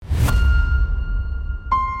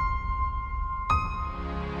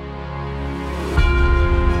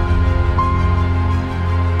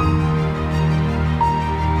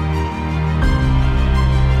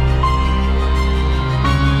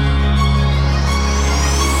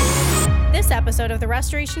episode of the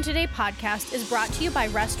Restoration Today podcast is brought to you by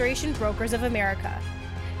Restoration Brokers of America.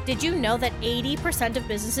 Did you know that 80% of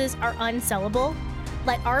businesses are unsellable?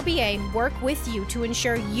 Let RBA work with you to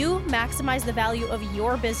ensure you maximize the value of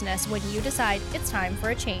your business when you decide it's time for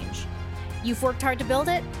a change. You've worked hard to build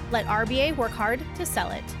it. Let RBA work hard to sell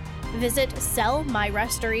it. Visit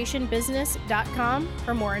sellmyrestorationbusiness.com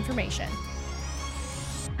for more information.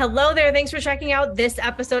 Hello there. Thanks for checking out this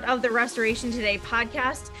episode of the Restoration Today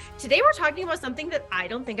podcast. Today, we're talking about something that I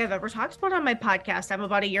don't think I've ever talked about on my podcast. I'm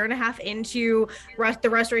about a year and a half into the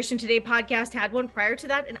Restoration Today podcast, had one prior to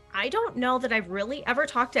that. And I don't know that I've really ever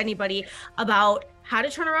talked to anybody about how to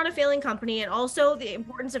turn around a failing company and also the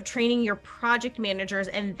importance of training your project managers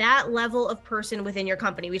and that level of person within your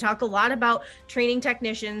company. We talk a lot about training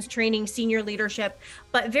technicians, training senior leadership,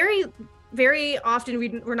 but very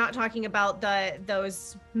often we're not talking about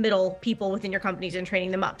those middle people within your companies and training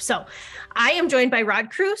them up. So I am joined by Rod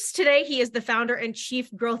Cruz today. He is the founder and chief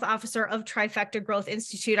growth officer of Trifecta Growth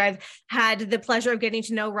Institute. I've had the pleasure of getting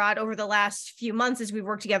to know Rod over the last few months as we've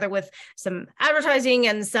worked together with some advertising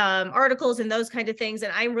and some articles and those kind of things.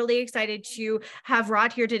 And I'm really excited to have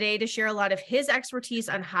Rod here today to share a lot of his expertise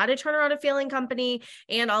on how to turn around a failing company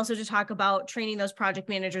and also to talk about training those project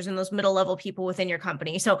managers and those middle level people within your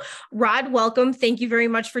company. So Rod, welcome. Thank you very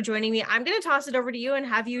much for joining me. I'm going to toss it over to you and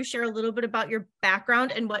have you share a little bit about your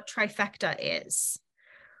background and what Trifecta is.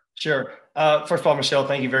 Sure. First of all, Michelle,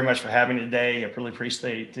 thank you very much for having me today. I really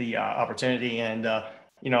appreciate the opportunity, and I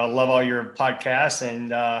love all your podcasts,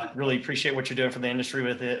 and really appreciate what you're doing for the industry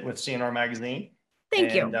with CNR Magazine.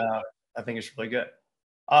 Thank you. I think it's really good.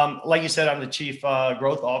 Like you said, I'm the chief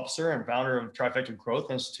growth officer and founder of Trifecta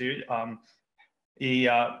Growth Institute. Prior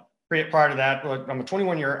to that, I'm a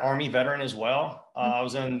 21-year Army veteran as well. I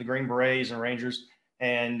was in the Green Berets and Rangers,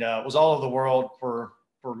 and was all over the world for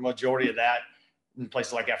majority of that in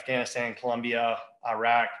places like Afghanistan, Colombia,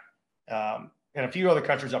 Iraq, and a few other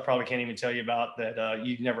countries I probably can't even tell you about that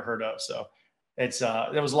you've never heard of. So it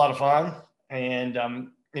was a lot of fun, and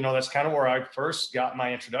that's kind of where I first got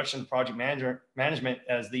my introduction to project management,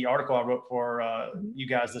 as the article I wrote for you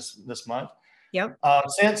guys this month. Yep.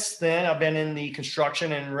 Since then, I've been in the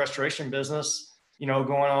construction and restoration business,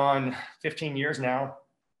 going on 15 years now,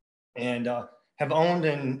 and have owned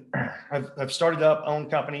and have started up, owned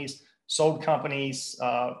companies, sold companies.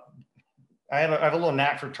 I have a little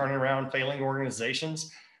knack for turning around failing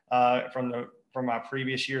organizations from my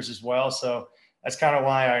previous years as well. So that's kind of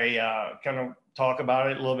why I kind of talk about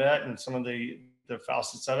it a little bit and some of the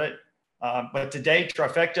facets of it. But today,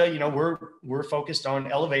 Trifecta, we're focused on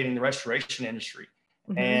elevating the restoration industry,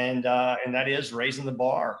 and that is raising the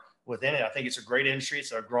bar within it. I think it's a great industry.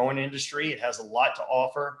 It's a growing industry. It has a lot to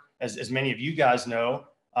offer, as many of you guys know.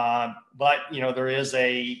 But there is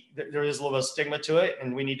a little bit of stigma to it,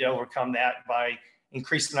 and we need to overcome that by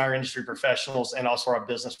increasing our industry professionals and also our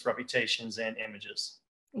business reputations and images.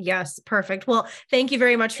 Yes, perfect. Well, thank you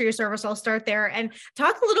very much for your service. I'll start there and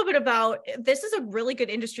talk a little bit about, this is a really good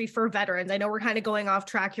industry for veterans. I know we're kind of going off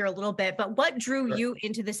track here a little bit, but what drew you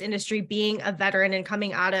into this industry, being a veteran and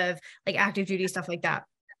coming out of like active duty, stuff like that?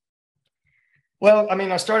 Well,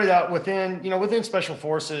 I started out within Special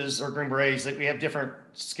Forces or Green Berets, that we have different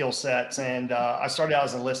skill sets. And I started out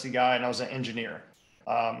as an enlisted guy, and I was an engineer.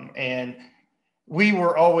 And we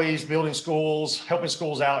were always building schools, helping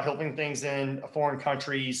schools out, helping things in foreign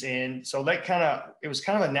countries. And so it was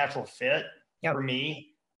kind of a natural fit for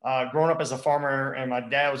me. Growing up as a farmer, and my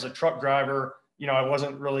dad was a truck driver, I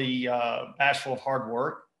wasn't really bashful of hard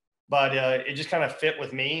work, but it just kind of fit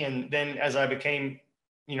with me. And then as I became,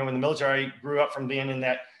 in the military, I grew up from being in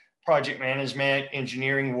that project management,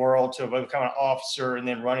 engineering world to become an officer and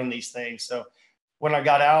then running these things. So when I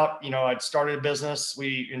got out, I'd started a business.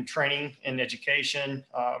 In training and education,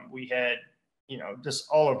 we had, just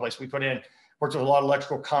all over the place. We worked with a lot of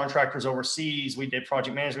electrical contractors overseas. We did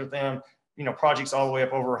project management with them, projects all the way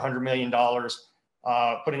up over $100 million,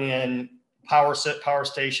 putting in power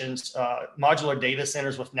stations, modular data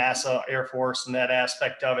centers with NASA, Air Force, and that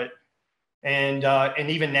aspect of it. And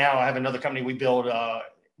even now I have another company. We build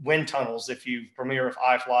wind tunnels. If you're familiar with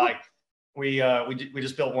iFly, we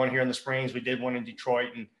just built one here in the Springs. We did one in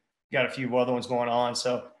Detroit, and got a few other ones going on.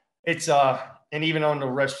 So it's and even on the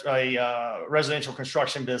residential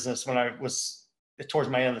construction business when I was towards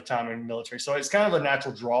my end of the time in the military. So it's kind of a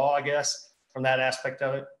natural draw, I guess, from that aspect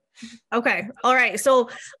of it. Okay. All right. So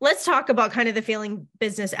let's talk about kind of the failing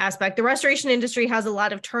business aspect. The restoration industry has a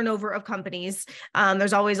lot of turnover of companies.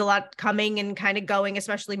 There's always a lot coming and kind of going,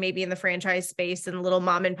 especially maybe in the franchise space and little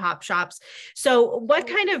mom and pop shops. So what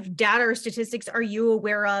kind of data or statistics are you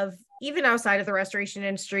aware of, even outside of the restoration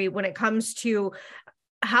industry, when it comes to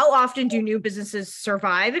how often do new businesses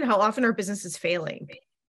survive and how often are businesses failing?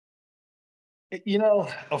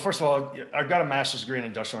 First of all, I've got a master's degree in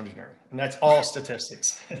industrial engineering, and that's all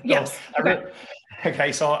statistics. Yes.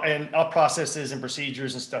 Okay. So, and all processes and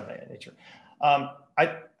procedures and stuff of that nature.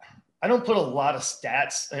 I don't put a lot of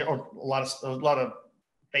stats or a lot of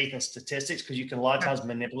faith in statistics, because you can a lot of times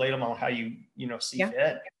manipulate them on how you see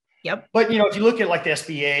fit. Yep. But if you look at like the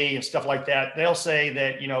SBA and stuff like that, they'll say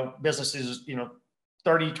that businesses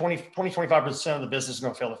 25% of the business is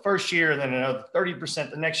going to fail the first year, and then another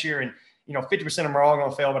 30% the next year, and 50% of them are all going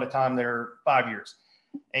to fail by the time they're 5 years,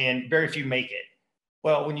 and very few make it.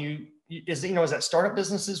 Well, is that startup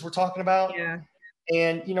businesses we're talking about? Yeah.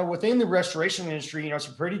 And within the restoration industry, it's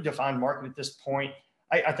a pretty defined market at this point.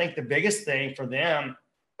 I think the biggest thing for them,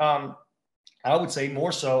 I would say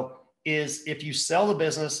more so, is if you sell the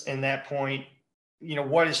business in that point,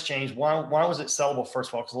 what has changed? Why was it sellable, first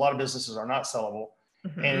of all? Because a lot of businesses are not sellable.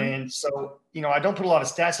 Mm-hmm. And so, I don't put a lot of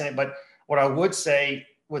stats in it, but what I would say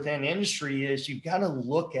within industry is you've got to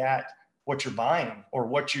look at what you're buying or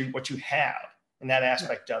what you have in that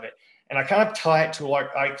aspect of it. And I kind of tie it to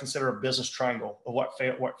what I consider a business triangle of what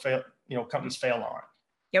companies fail on.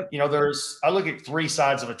 Yep. I look at three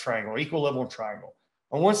sides of a triangle, equilibrium triangle.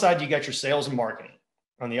 On one side, you got your sales and marketing.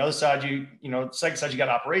 On the other side, second side, you got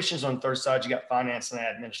operations. On the third side, you got finance and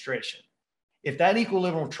administration. If that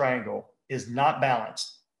equilibrium triangle is not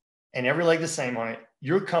balanced and every leg the same on it,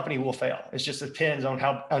 your company will fail. It just depends on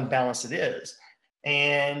how unbalanced it is.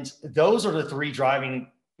 And those are the three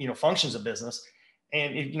driving, functions of business.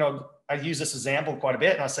 And, I use this example quite a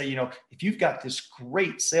bit. And I say, if you've got this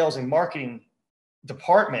great sales and marketing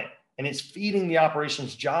department and it's feeding the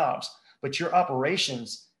operations jobs, but your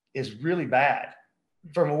operations is really bad.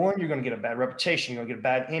 From one, you're going to get a bad reputation. You're going to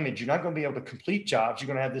get a bad image. You're not going to be able to complete jobs. You're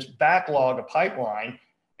going to have this backlog of pipeline.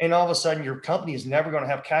 And all of a sudden, your company is never going to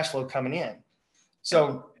have cash flow coming in.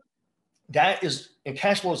 So and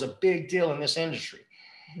cash flow is a big deal in this industry.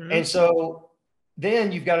 Mm-hmm. And so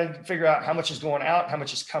then you've got to figure out how much is going out, how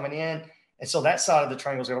much is coming in. And so that side of the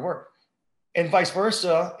triangle is going to work. And vice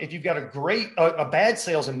versa, if you've got a bad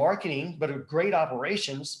sales and marketing, but a great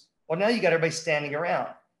operations, well, now you got everybody standing around.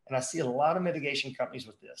 And I see a lot of mitigation companies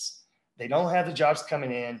with this. They don't have the jobs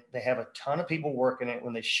coming in. They have a ton of people working it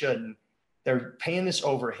when they shouldn't. They're paying this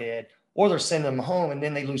overhead, or they're sending them home, and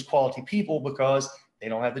then they lose quality people because they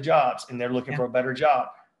don't have the jobs and they're looking for a better job,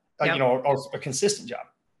 or a consistent job.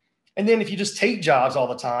 And then if you just take jobs all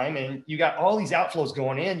the time and you got all these outflows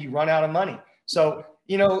going in, you run out of money. So,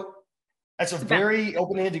 that's a very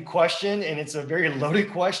open-ended question, and it's a very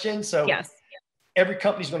loaded question. So every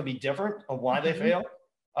company is going to be different of why they fail.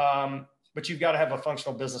 But you've got to have a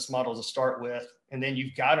functional business model to start with. And then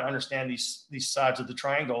you've got to understand these sides of the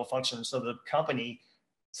triangle functions of the company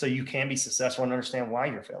so you can be successful and understand why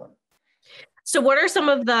you're failing. So what are some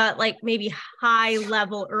of the maybe high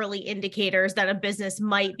level early indicators that a business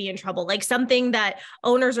might be in trouble? Like something that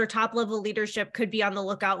owners or top level leadership could be on the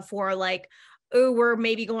lookout for, oh, we're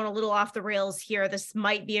maybe going a little off the rails here. This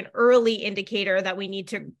might be an early indicator that we need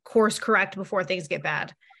to course correct before things get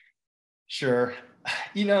bad. Sure.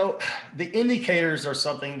 The indicators are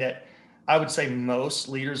something that I would say most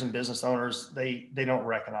leaders and business owners, they don't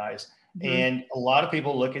recognize. Mm-hmm. And a lot of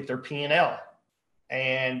people look at their P&L,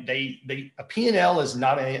 and a P&L is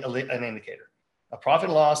not an indicator. A profit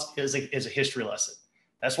and loss is a history lesson.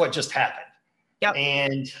 That's what just happened. Yep.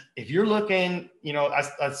 And if you're looking,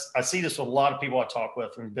 I see this with a lot of people I talk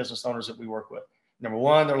with and business owners that we work with. Number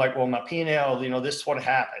one, they're like, well, my P&L, this is what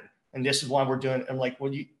happened, and this is why we're doing it. I'm like,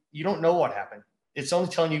 well, you don't know what happened. It's only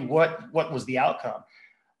telling you what was the outcome.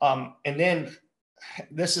 And then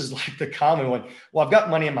this is like the common one. Well, I've got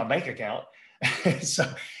money in my bank account. So,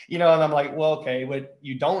 and I'm like, well, okay, but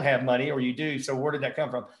you don't have money, or you do. So where did that come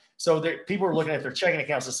from? So people are looking at their checking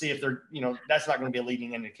accounts to see if they're, that's not going to be a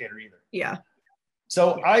leading indicator either. Yeah.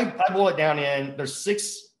 So I boil it down there's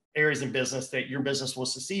 6 areas in business that your business will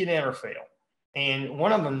succeed in or fail. And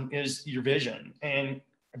one of them is your vision. And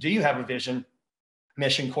do you have a vision,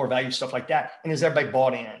 mission, core values, stuff like that? And is everybody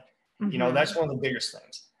bought in? Mm-hmm. That's one of the biggest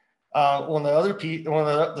things. One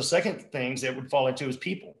of the second things that would fall into is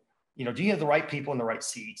people. Do you have the right people in the right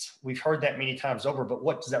seats? We've heard that many times over, but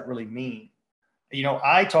what does that really mean?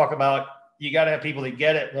 I talk about you got to have people that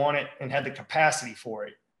get it, want it, and have the capacity for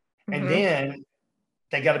it. Mm-hmm. And then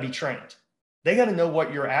they got to be trained. They got to know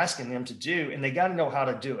what you're asking them to do, and they got to know how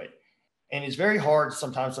to do it. And it's very hard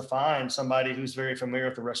sometimes to find somebody who's very familiar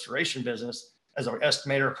with the restoration business as an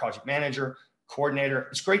estimator, project manager, coordinator.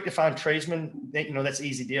 It's great to find tradesmen. That's an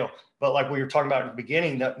easy deal. But like we were talking about at the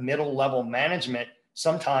beginning, that middle level management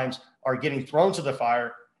sometimes are getting thrown to the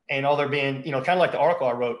fire and all they're being, kind of like the article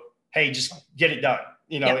I wrote, hey, just get it done,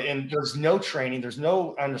 and there's no training, there's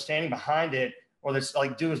no understanding behind it, or there's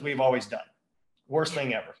like, do as we've always done. Worst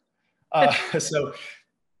thing ever. So,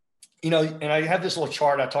 and I have this little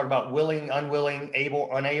chart. I talk about willing, unwilling, able,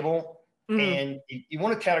 unable. And you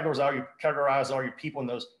want to categorize all your people in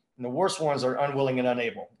those. And the worst ones are unwilling and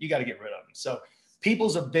unable. You got to get rid of them. So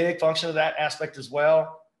people's a big function of that aspect as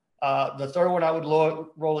well. The third one I would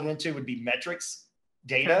roll it into would be metrics,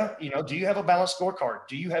 data. Do you have a balanced scorecard?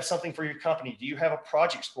 Do you have something for your company? Do you have a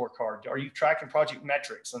project scorecard? Are you tracking project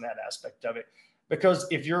metrics on that aspect of it? Because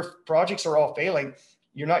if your projects are all failing,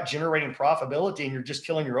 you're not generating profitability and you're just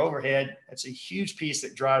killing your overhead. It's a huge piece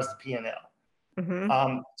that drives the P&L.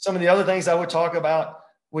 Some of the other things I would talk about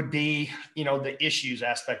would be, the issues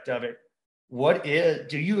aspect of it.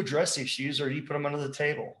 Do you address issues or do you put them under the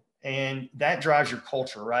table? And that drives your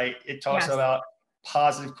culture, right? It talks about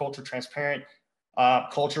positive culture, transparent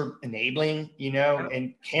culture, enabling,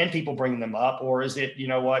 and can people bring them up? Or is it,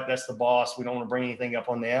 that's the boss. We don't want to bring anything up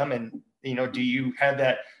on them. And, do you have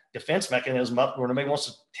that defense mechanism up where nobody wants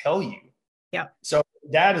to tell you? Yeah. So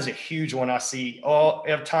that is a huge one I see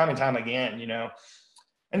time and time again,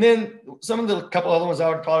 And then a couple other ones I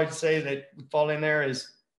would probably say that would fall in there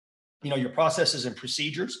is, your processes and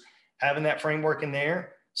procedures, having that framework in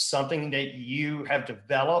there, something that you have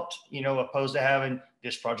developed, opposed to having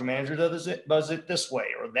this project manager does it this way,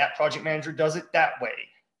 or that project manager does it that way.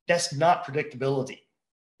 That's not predictability.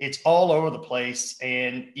 It's all over the place.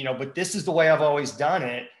 And, but this is the way I've always done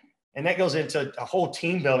it. And that goes into a whole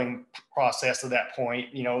team building process at that point,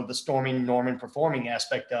 the storming, norming, performing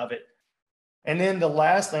aspect of it. And then the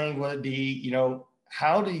last thing would be,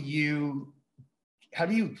 how do you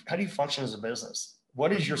function as a business?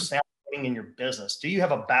 What is your sound in your business? Do you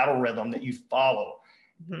have a battle rhythm that you follow?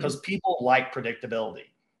 Because people like predictability.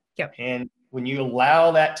 Yep. And when you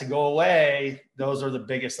allow that to go away, those are the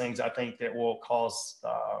biggest things I think that will cause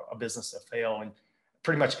a business to fail. And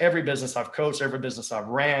pretty much every business I've coached, every business I've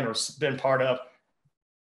ran or been part of,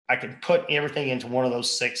 I can put everything into one of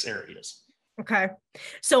those 6 areas. Okay.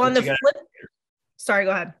 So on the flip, sorry,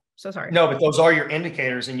 go ahead. So sorry. No, but those are your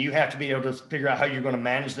indicators and you have to be able to figure out how you're going to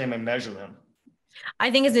manage them and measure them.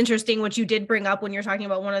 I think it's interesting what you did bring up when you're talking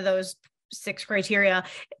about one of those 6 criteria.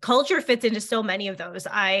 Culture fits into so many of those.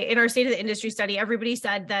 In our state of the industry study, everybody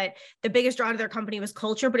said that the biggest draw to their company was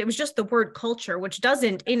culture, but it was just the word culture, which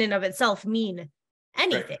doesn't in and of itself mean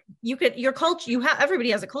anything. Right. Your culture,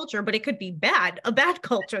 everybody has a culture, but it could be a bad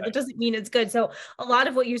culture. That doesn't mean it's good. So a lot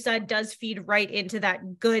of what you said does feed right into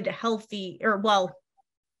that good, healthy,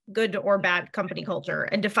 good or bad company culture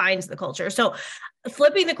and defines the culture. So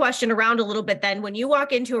flipping the question around a little bit, then when you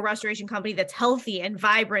walk into a restoration company that's healthy and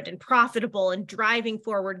vibrant and profitable and driving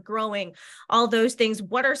forward, growing, all those things,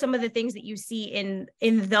 what are some of the things that you see in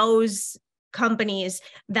those companies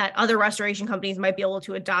that other restoration companies might be able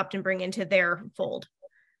to adopt and bring into their fold?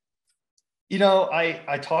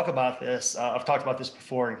 I talk about this. I've talked about this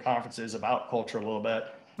before in conferences about culture a little bit.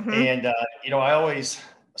 And, I always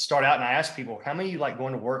start out and I ask people, how many of you like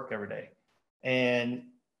going to work every day? And,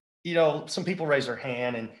 some people raise their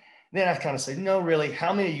hand and then I kind of say, no, really,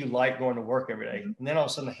 how many of you like going to work every day? And then all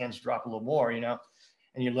of a sudden the hands drop a little more, and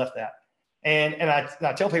you left that. And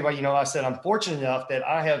I tell people, I said, I'm fortunate enough that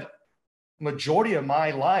I have majority of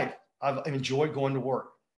my life, I've enjoyed going to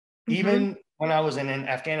work. Even when I was in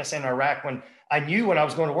Afghanistan and Iraq, when I knew when I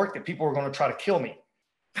was going to work that people were going to try to kill me,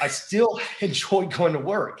 I still enjoyed going to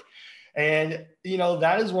work. And,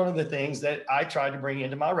 that is one of the things that I tried to bring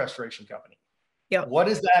into my restoration company. Yep. What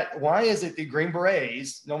is that? Why is it the Green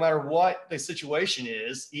Berets, no matter what the situation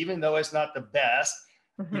is, even though it's not the best,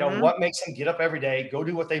 what makes them get up every day, go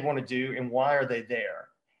do what they want to do, and why are they there?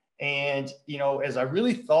 And, as I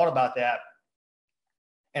really thought about that,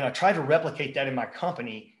 and I try to replicate that in my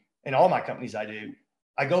company, in all my companies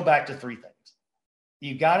I go back to 3 things.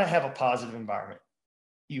 You got to have a positive environment.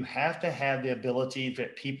 You have to have the ability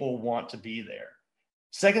that people want to be there.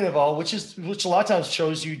 Second of all, which a lot of times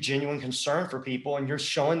shows you genuine concern for people, and you're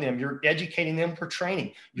showing them, you're educating them for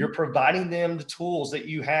training. You're providing them the tools that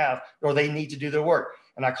you have or they need to do their work.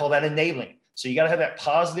 And I call that enabling. So you got to have that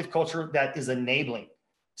positive culture that is enabling.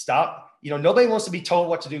 Nobody wants to be told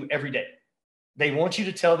what to do every day. They want you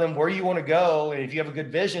to tell them where you want to go. And if you have a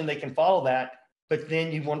good vision, they can follow that. But then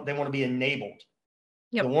they want to be enabled.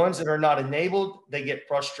 Yep. The ones that are not enabled, they get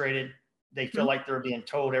frustrated. They feel like they're being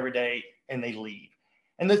told every day and they leave.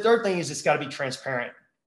 And the third thing is it's got to be transparent.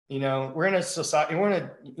 We're in a society,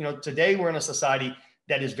 today we're in a society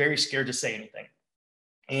that is very scared to say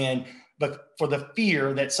anything. But for the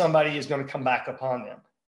fear that somebody is going to come back upon them,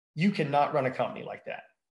 you cannot run a company like that.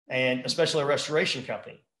 And especially a restoration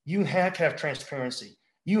company. you have to have transparency.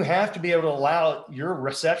 You have to be able to allow your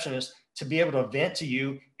receptionist to be able to vent to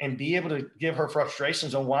you and be able to give her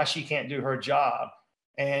frustrations on why she can't do her job.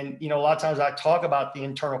 And, a lot of times I talk about the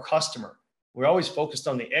internal customer. We're always focused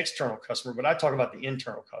on the external customer, but I talk about the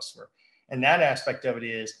internal customer. And that aspect of it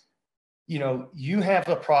is, you have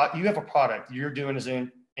a product you're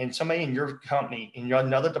doing and somebody in your company, in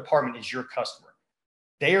another department is your customer.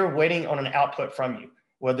 They are waiting on an output from you.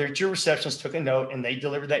 Whether it's your receptionist took a note and they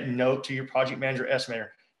delivered that note to your project manager estimator,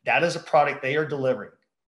 that is a product they are delivering.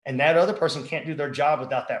 And that other person can't do their job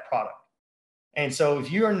without that product. And so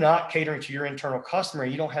if you are not catering to your internal customer,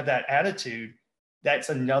 you don't have that attitude, that's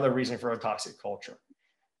another reason for a toxic culture.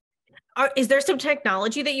 Is there some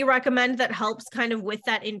technology that you recommend that helps kind of with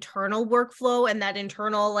that internal workflow and that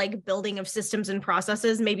internal like building of systems and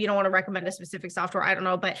processes? Maybe you don't want to recommend a specific software, I don't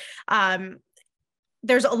know, but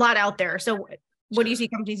there's a lot out there. So what do you see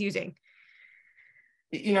companies using?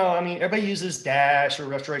 Everybody uses Dash or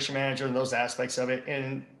Restoration Manager and those aspects of it.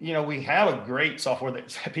 And, we have a great software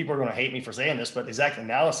that people are going to hate me for saying this, but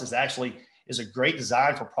XactAnalysis actually is a great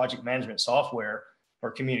design for project management software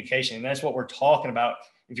for communication. And that's what we're talking about.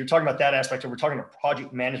 If you're talking about that aspect, we're talking about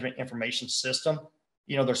project management information system.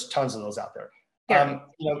 There's tons of those out there. Yeah.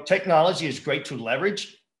 Technology is great to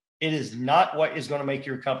leverage. It is not what is going to make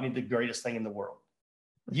your company the greatest thing in the world.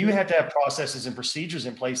 You have to have processes and procedures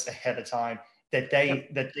in place ahead of time that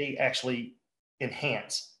they actually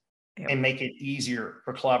enhance and make it easier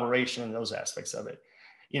for collaboration and those aspects of it.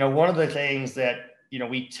 One of the things that,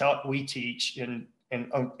 we teach in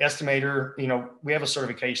estimator, we have a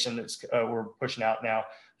certification that's we're pushing out now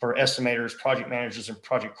for estimators, project managers, and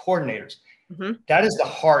project coordinators. Mm-hmm. That is the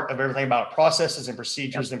heart of everything about processes and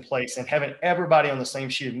procedures in place, and having everybody on the same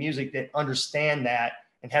sheet of music that understand that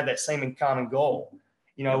and have that same in common goal.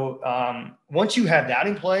 Once you have that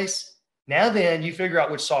in place, now then you figure out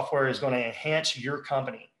which software is going to enhance your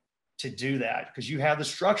company to do that, because you have the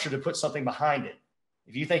structure to put something behind it.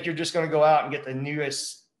 If you think you're just going to go out and get the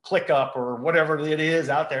newest ClickUp or whatever it is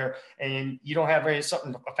out there, and you don't have a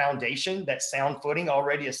foundation, that sound footing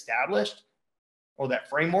already established, or that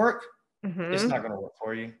framework, it's not going to work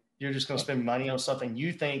for you. You're just going to spend money on something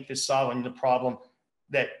you think is solving the problem,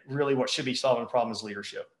 that really what should be solving the problem is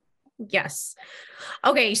leadership. Yes.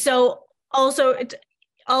 Okay. So also in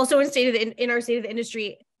our state of the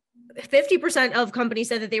industry, 50% of companies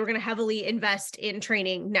said that they were going to heavily invest in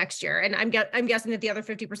training next year. And I'm guessing that the other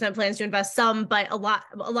 50% plans to invest some, but a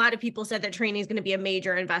lot of people said that training is going to be a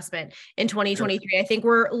major investment in 2023. Sure. I think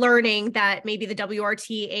we're learning that maybe the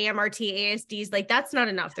WRT, AMRT, ASDs, like that's not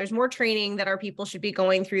enough. There's more training that our people should be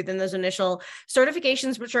going through than those initial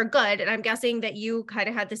certifications, which are good. And I'm guessing that you kind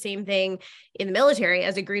of had the same thing in the military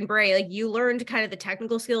as a Green Beret. Like you learned kind of the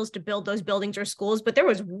technical skills to build those buildings or schools, but there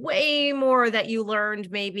was way more that you learned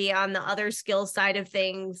maybe on the other skills side of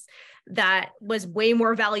things that was way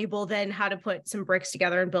more valuable than how to put some bricks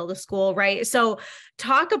together and build a school, right? So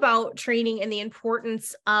talk about training and the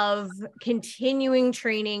importance of continuing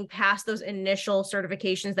training past those initial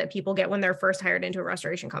certifications that people get when they're first hired into a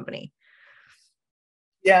restoration company.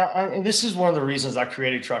 Yeah, and this is one of the reasons I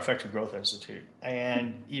created Trifecta Growth Institute.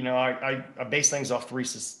 And, I base things off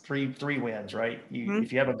three wins, right?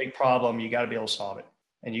 If you have a big problem, you got to be able to solve it.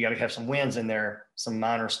 And you got to have some wins in there, some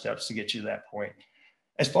minor steps to get you to that point.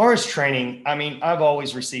 As far as training, I've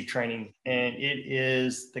always received training, and it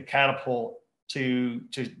is the catapult to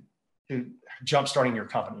jumpstarting your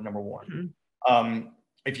company, number one. Mm-hmm.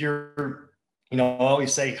 If you're, I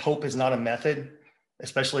always say hope is not a method,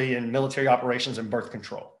 especially in military operations and birth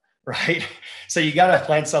control, right? So you got to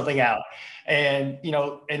plan something out. And,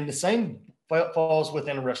 and the same falls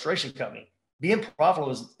within a restoration company. Being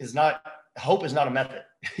profitable hope is not a method.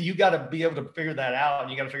 You got to be able to figure that out,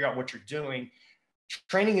 and you got to figure out what you're doing.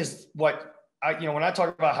 Training is what when I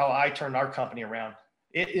talk about how I turned our company around,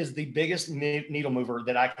 it is the biggest needle mover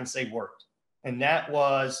that I can say worked. And that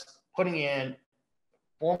was putting in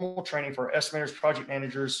formal training for estimators, project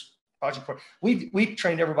managers, we've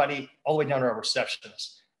trained everybody all the way down to our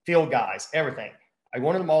receptionists, field guys, everything. I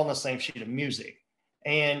wanted them all on the same sheet of music,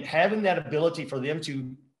 and having that ability for them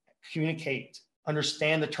to communicate,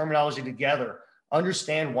 understand the terminology together,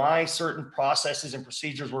 understand why certain processes and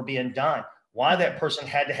procedures were being done, why that person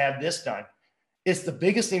had to have this done. It's the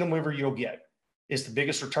biggest needle mover you'll get. It's the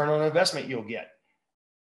biggest return on investment you'll get.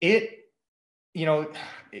 When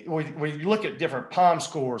you look at different POM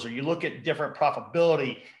scores, or you look at different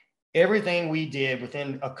profitability, everything we did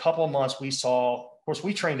within a couple of months, we saw, of course,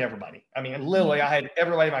 we trained everybody. Literally, I had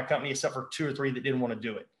everybody in my company except for 2 or 3 that didn't want to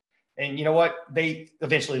do it. And you know what? They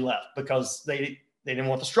eventually left because they didn't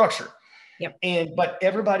want the structure. Yep. But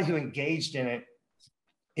everybody who engaged in it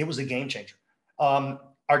it was a game changer.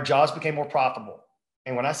 Our jobs became more profitable.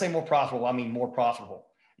 And when I say more profitable, I mean more profitable.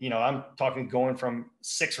 I'm talking going from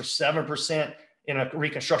 6 or 7% in a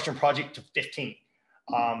reconstruction project to 15.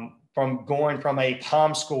 From going from a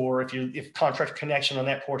POM score, if contract connection on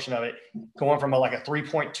that portion of it, going from like a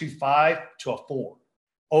 3.25 to a 4,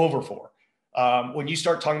 over 4. When you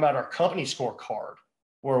start talking about our company scorecard,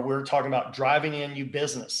 where we're talking about driving in new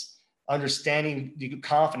business, understanding the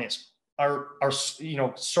confidence, our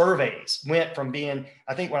surveys went from being,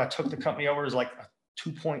 I think when I took the company over, it was like a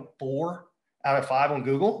 2.4 out of 5 on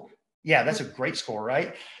Google. Yeah, that's a great score,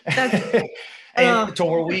 right? And to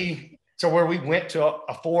where we went to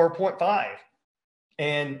a 4.5,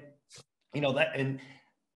 and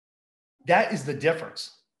that is the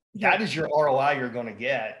difference. Yeah. That is your ROI you're going to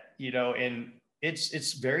get, and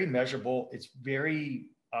it's very measurable. It's very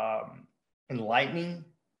enlightening.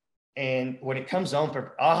 And when it comes on,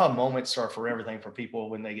 aha moments are for everything for people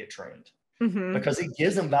when they get trained, because it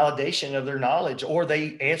gives them validation of their knowledge, or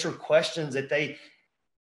they answer questions that I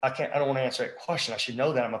don't want to answer that question. I should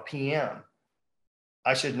know that I'm a PM.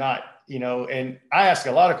 I should not, and I ask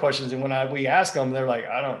a lot of questions. And when we ask them, they're like,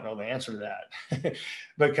 I don't know the answer to that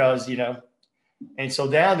because, and so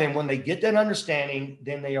then when they get that understanding,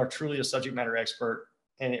 then they are truly a subject matter expert,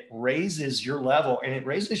 and it raises your level, and it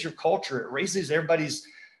raises your culture. It raises everybody's,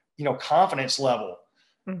 confidence level.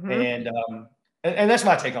 And that's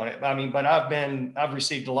my take on it. I mean, but I've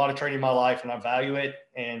received a lot of training in my life, and I value it,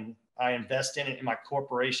 and I invest in it in my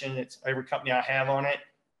corporation. It's every company I have on it.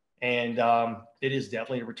 And it is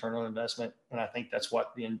definitely a return on investment. And I think that's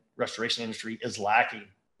what the restoration industry is lacking.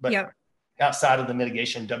 But outside of the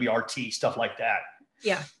mitigation, WRT, stuff like that.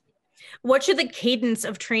 Yeah. What should the cadence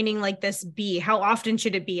of training like this be? How often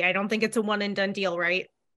should it be? I don't think it's a one and done deal, right?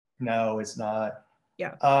 No, it's not.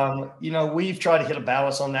 Yeah. We've tried to hit a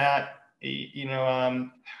balance on that. It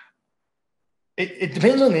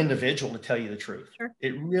depends on the individual, to tell you the truth. Sure.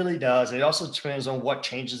 It really does. It also depends on what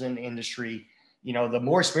changes in the industry. The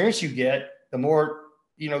more experience you get, the more,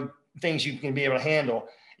 things you can be able to handle.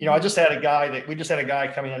 I just had a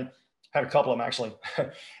guy come in, had a couple of them actually,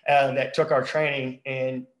 that took our training,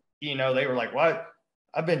 and, they were like, what?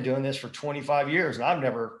 I've been doing this for 25 years and I've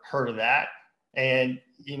never heard of that. And,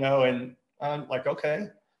 and I'm like, okay.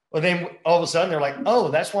 Well, then all of a sudden they're like, oh,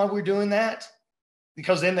 that's why we're doing that.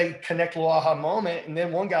 Because then they connect a little aha moment. And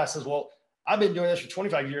then one guy says, well, I've been doing this for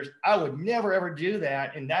 25 years. I would never, ever do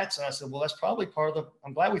that. And I said, well, that's probably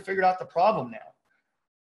I'm glad we figured out the problem now.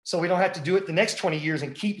 So we don't have to do it the next 20 years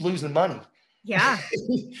and keep losing money. Yeah.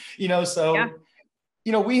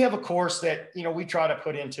 We have a course that, we try to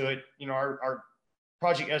put into it, our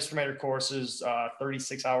project estimator course is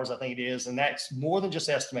 36 hours, I think it is. And that's more than just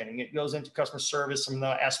estimating. It goes into customer service, some of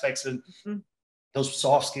the aspects of those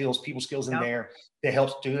soft skills, people skills in there that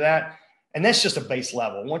helps do that. And that's just a base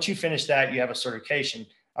level. Once you finish that, you have a certification.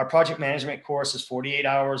 Our project management course is 48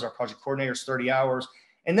 hours. Our project coordinator is 30 hours.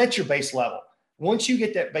 And that's your base level. Once you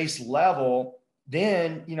get that base level,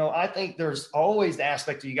 then, I think there's always the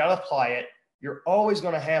aspect that you got to apply it. You're always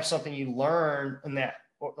going to have something you learn on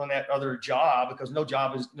that other job, because no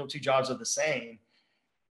two jobs are the same.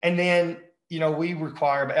 And then, we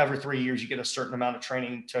require every 3 years, you get a certain amount of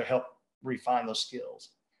training to help refine those skills.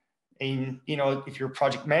 And, if you're a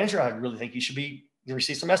project manager, I really think you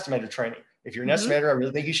receive some estimator training. If you're an estimator, I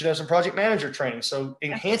really think you should have some project manager training. So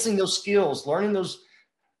enhancing those skills, learning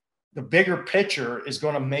the bigger picture is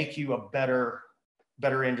going to make you a better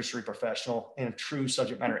industry professional and a true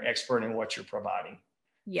subject matter expert in what you're providing.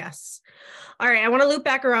 Yes. All right. I want to loop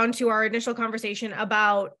back around to our initial conversation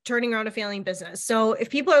about turning around a failing business. So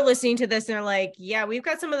if people are listening to this and they're like, yeah, we've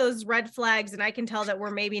got some of those red flags and I can tell that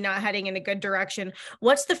we're maybe not heading in a good direction.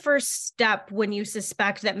 What's the first step when you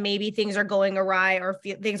suspect that maybe things are going awry or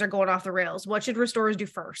things are going off the rails? What should restorers do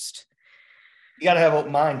first? You got to have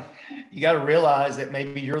open mind. You got to realize that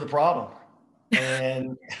maybe you're the problem.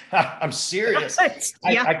 And I'm serious.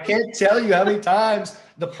 I can't tell you how many times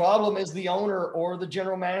the problem is the owner or the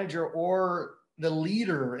general manager or the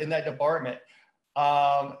leader in that department.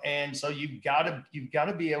 And so you've got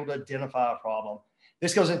to be able to identify a problem.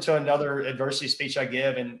 This goes into another adversity speech I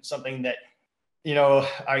give, and something that,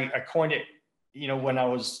 I coined it, when I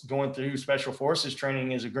was going through Special Forces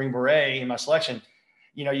training as a Green Beret in my selection.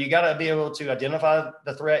 You got to be able to identify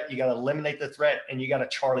the threat. You got to eliminate the threat, and you got to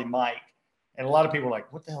Charlie Mike. And a lot of people are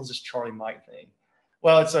like, what the hell is this Charlie Mike thing?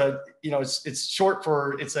 Well, it's short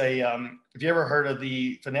for, if you ever heard of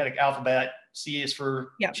the phonetic alphabet, C is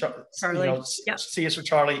for Charlie, C is for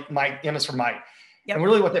Charlie, Mike, M is for Mike. Yep. And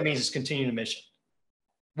really what that means is continue the mission.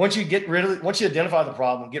 Once you identify the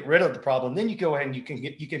problem, get rid of the problem, then you go ahead and you can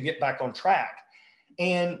get back on track.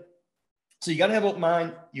 And so you got to have open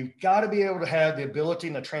mind. You've got to be able to have the ability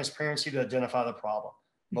and the transparency to identify the problem.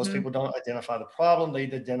 Most people don't identify the problem. They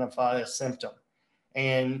identify a symptom.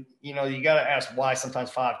 And, you got to ask why sometimes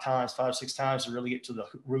 5 or 6 times to really get to the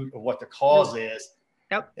root of what the cause is.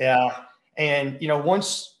 Yep. Yeah. And,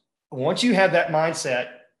 once you have that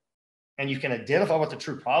mindset and you can identify what the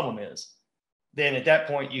true problem is, then at that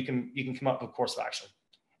point you can come up with a course of action.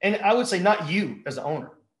 And I would say not you as the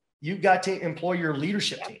owner. You've got to employ your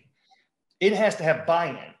leadership team. It has to have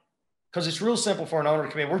buy-in, because it's real simple for an owner to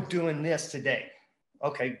come in. We're doing this today.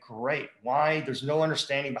 Okay, great. Why? There's no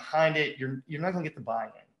understanding behind it. You're not going to get the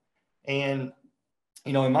buy-in. And,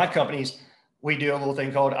 in my companies, we do a little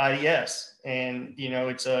thing called IDS, and,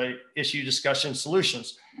 it's a issue discussion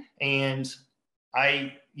solutions. And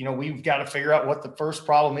we've got to figure out what the first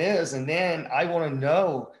problem is. And then I want to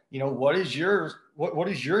know, what is your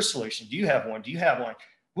solution? Do you have one?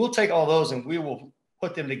 We'll take all those and we will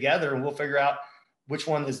put them together, and we'll figure out which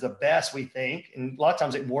one is the best, we think. And a lot of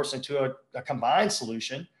times it morphs into a combined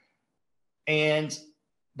solution.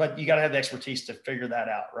 But you got to have the expertise to figure that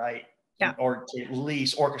out, right? Yeah. Or to at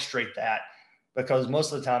least orchestrate that. Because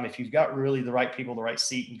most of the time, if you've got really the right people, the right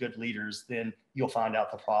seat, and good leaders, then you'll find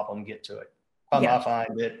out the problem and get to it. I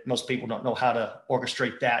find that most people don't know how to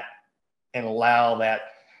orchestrate that and allow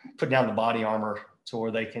that, put down the body armor to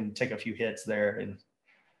where they can take a few hits there and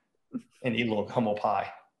eat a little humble pie.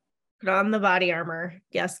 Put on the body armor.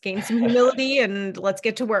 Yes. Gain some humility and let's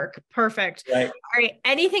get to work. Perfect. Right. All right.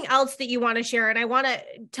 Anything else that you want to share? And I want to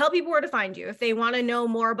tell people where to find you. If they want to know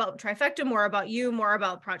more about Trifecta, more about you, more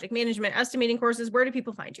about project management, estimating courses, where do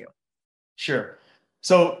people find you? Sure.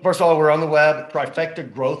 So first of all, we're on the web.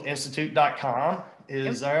 TrifectaGrowthInstitute.com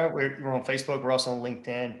is there. We're on Facebook. We're also on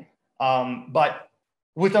LinkedIn. But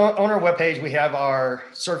on our webpage, we have our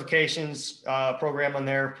certifications program on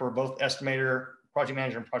there for both estimator, project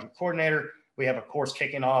manager, and project coordinator. We have a course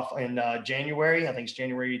kicking off in January. I think it's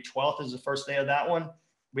January 12th is the first day of that one.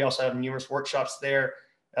 We also have numerous workshops there.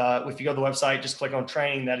 If you go to the website, just click on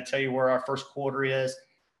training. That'll tell you where our first quarter is.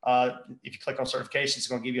 If you click on certifications, it's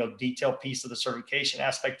going to give you a detailed piece of the certification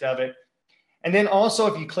aspect of it. And then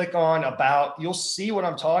also, if you click on about, you'll see what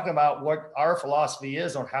I'm talking about, what our philosophy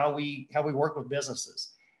is on how we work with businesses.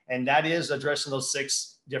 And that is addressing those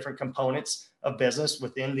 6 different components of business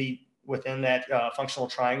within that functional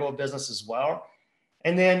triangle of business as well.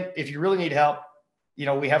 And then if you really need help,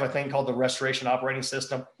 we have a thing called the Restoration Operating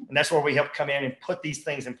System. And that's where we help come in and put these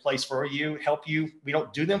things in place for you, help you. We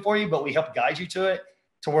don't do them for you, but we help guide you to it,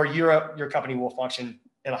 to where your company will function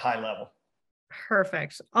at a high level.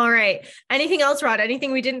 Perfect. All right. Anything else, Rod?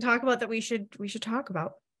 Anything we didn't talk about that we should talk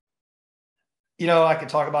about? I could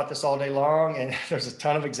talk about this all day long, and there's a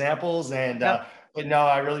ton of examples. And but no,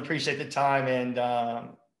 I really appreciate the time. And I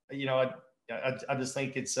just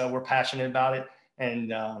think it's we're passionate about it,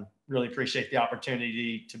 and really appreciate the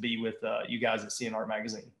opportunity to be with you guys at C&R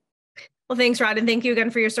Magazine. Well, thanks, Rod, and thank you again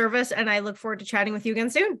for your service. And I look forward to chatting with you again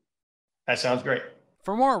soon. That sounds great.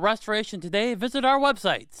 For more Restoration Today, visit our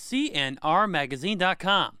website,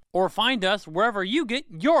 cnrmagazine.com, or find us wherever you get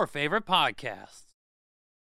your favorite podcasts.